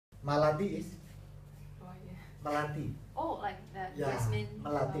Malati is Oh yeah. Malati. Oh, like that Yeah, jasmine.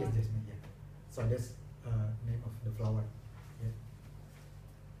 Malati is flower. jasmine. Yeah. So that's name of the flower. Yeah.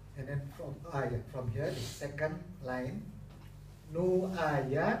 And then from here the second line, nu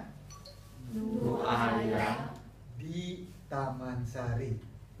aya Nu aya di Taman Sari.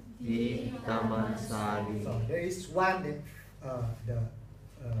 di Taman Sari. So there is one that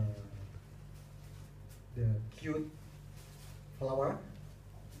the cute flower.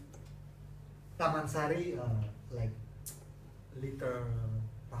 Taman Sari like little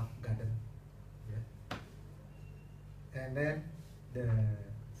park garden. Yeah. And then the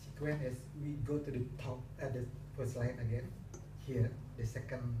sequence is we go to the top at the first line again. Here the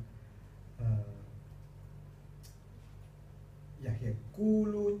second here ku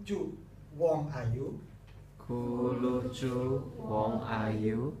lucu wong ayu. Ku lucu wong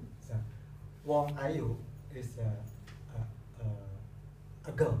ayu. So, wong ayu is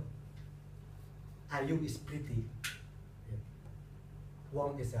a girl. Ayu is pretty. Yeah.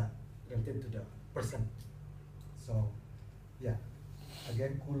 Wong is related to the person. So yeah,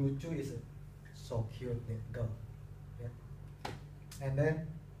 again ku lucu is so cute that girl. Yeah. And then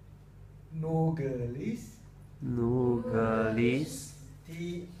nu gelis Nu gelis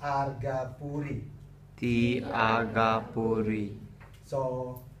ti argapuri. ti agapuri.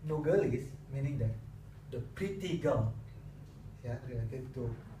 So nugelis meaning that the pretty girl, yeah, related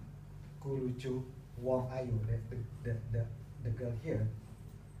to Kulucu Wong Ayu. That's the girl here.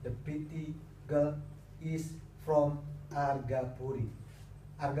 The pretty girl is from Argapuri.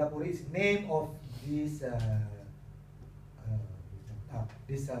 Argapuri is name of this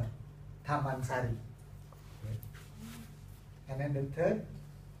Taman Sari. Okay. And then the third,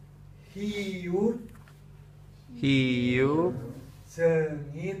 hiu Hiu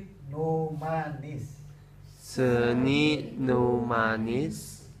sengit no manis. seni nu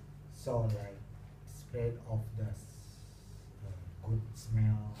manis. So like spread of the good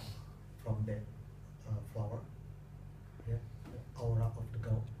smell from that flower. Yeah, the aura of the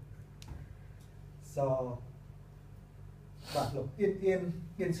girl. So, but look, in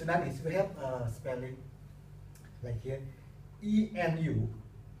Sundanese we have spelling like here, ENU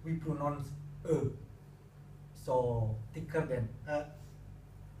we pronounce so thicker than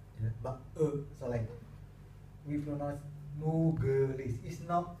yeah, but so like we pronounce nugelis. It's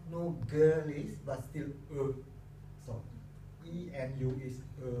not nugelis but still so ENU is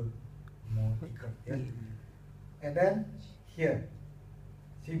more thicker. Yeah. And then here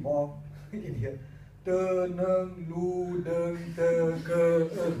see more in here teneng lu deng te ke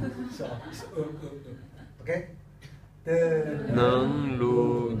so it's okay. Nâng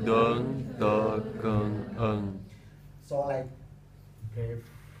lu đơn tờ cơn ân. So like brave,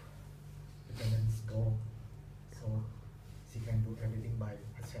 independence, go. So she can do everything by